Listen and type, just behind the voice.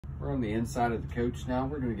We're on the inside of the coach now.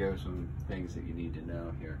 We're going to go some things that you need to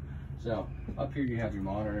know here. So up here you have your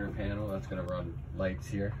monitor panel. That's going to run lights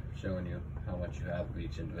here showing you how much you have of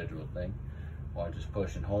each individual thing. Well, I just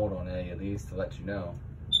push and hold on any of these to let you know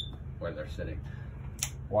where they're sitting.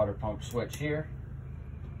 Water pump switch here,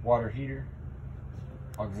 water heater,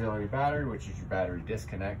 auxiliary battery, which is your battery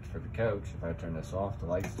disconnect for the coach. If I turn this off, the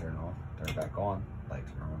lights turn off. Turn it back on,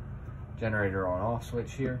 lights are on. Generator on off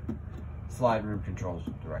switch here. Slide room controls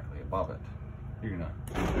directly above it. You're gonna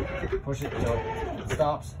push it until it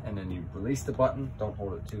stops, and then you release the button. Don't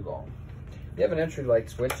hold it too long. You have an entry light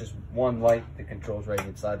switch, just one light that controls right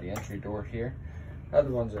inside the entry door here. Other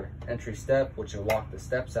ones are entry step, which will lock the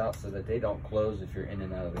steps out so that they don't close if you're in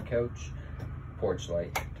and out of the coach. Porch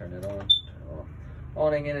light, turn it on, turn it off.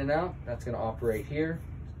 Awning in and out, that's gonna operate here.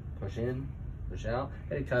 Push in, push out.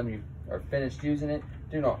 Anytime you are finished using it,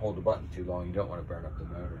 do not hold the button too long. You don't want to burn up the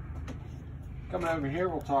motor. Coming over here,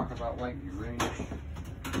 we'll talk about light your range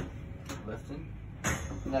lifting.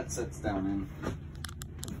 And that sits down in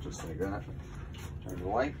just like that. Turn the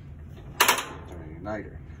light, turn the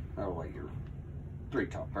igniter. That'll light your 3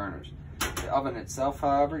 top burners. The oven itself,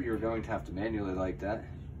 however, you're going to have to manually light that.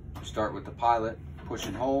 Start with the pilot, push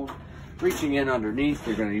and hold. Reaching in underneath,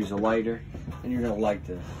 you're going to use a lighter, and you're going to light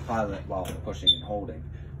the pilot while pushing and holding.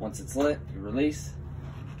 Once it's lit, you release,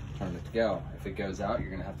 turn it to go. If it goes out, you're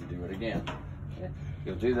going to have to do it again. Okay?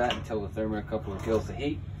 You'll do that until the thermocouple kills the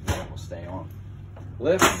heat, and it will stay on.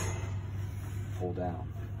 Lift, pull down.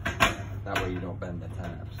 That way you don't bend the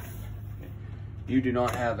tabs. You do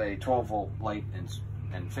not have a 12-volt light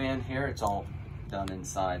and fan here. It's all done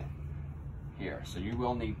inside here. So you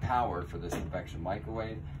will need power for this convection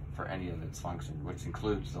microwave for any of its functions, which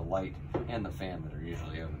includes the light and the fan that are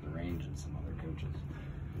usually over the range in some other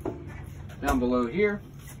coaches. Down below here,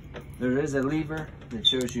 there is a lever that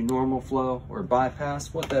shows you normal flow or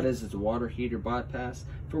bypass. What that is a water heater bypass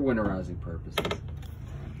for winterizing purposes.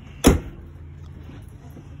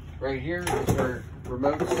 Right here is where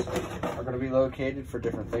remotes are going to be located for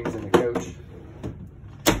different things in the coach.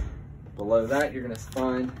 Below that, you're going to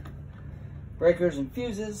find breakers and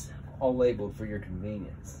fuses, all labeled for your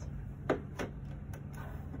convenience.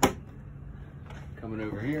 Coming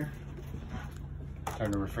over here,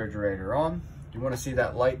 turn the refrigerator on. You want to see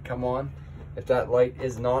that light come on. If that light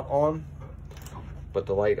is not on, but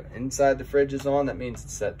the light inside the fridge is on, that means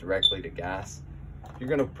it's set directly to gas. You're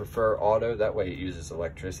going to prefer auto, that way it uses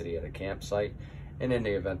electricity at a campsite, and in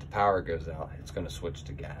the event the power goes out, it's going to switch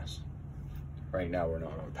to gas. Right now we're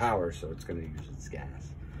not on power, so it's going to use its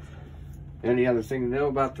gas. Any other thing to know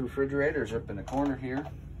about the refrigerator is up in the corner here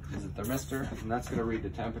is a thermistor, and that's going to read the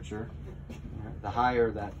temperature. The higher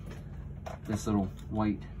that this little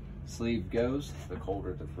white sleeve goes, the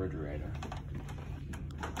colder the refrigerator.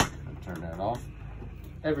 I'll turn that off.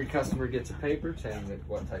 Every customer gets a paper saying that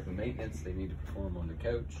what type of maintenance they need to perform on the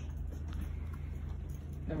coach.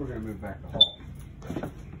 Then we're going to move back to hall.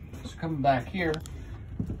 So coming back here,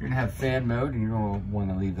 you're going to have fan mode, and you're going to want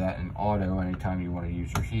to leave that in auto anytime you want to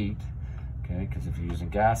use your heat. Okay, because if you're using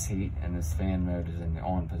gas heat and this fan mode is in the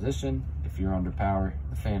on position, if you're under power,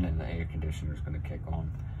 the fan in the air conditioner is going to kick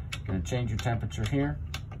on. You're going to change your temperature here.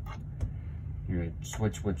 You're going to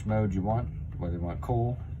switch which mode you want, whether you want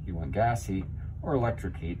cool, you want gas heat, or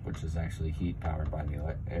electric heat, which is actually heat powered by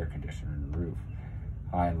the air conditioner in the roof.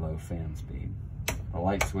 High and low fan speed. The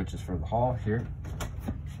light switches for the hall here.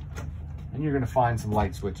 And you're going to find some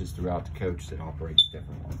light switches throughout the coach that operates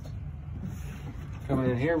different ones. Coming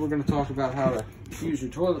in here, we're going to talk about how to use your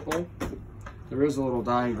toilet bowl. There is a little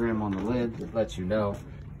diagram on the lid that lets you know,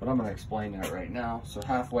 but I'm going to explain that right now. So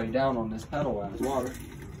halfway down on this pedal has water,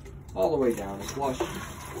 all the way down is flush,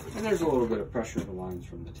 and there's a little bit of pressure lines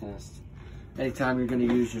from the test. Anytime you're going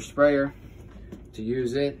to use your sprayer, to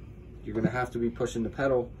use it, you're going to have to be pushing the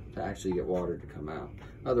pedal to actually get water to come out.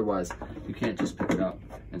 Otherwise, you can't just pick it up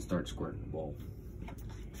and start squirting the bowl.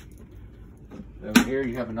 Over here,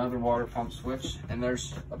 you have another water pump switch, and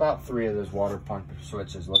there's about 3 of those water pump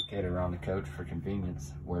switches located around the coach for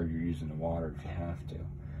convenience where you're using the water if you have to.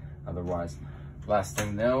 Otherwise, last thing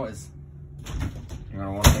to know is you're going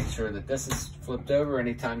to want to make sure that this is flipped over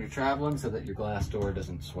anytime you're traveling so that your glass door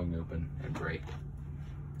doesn't swing open and break.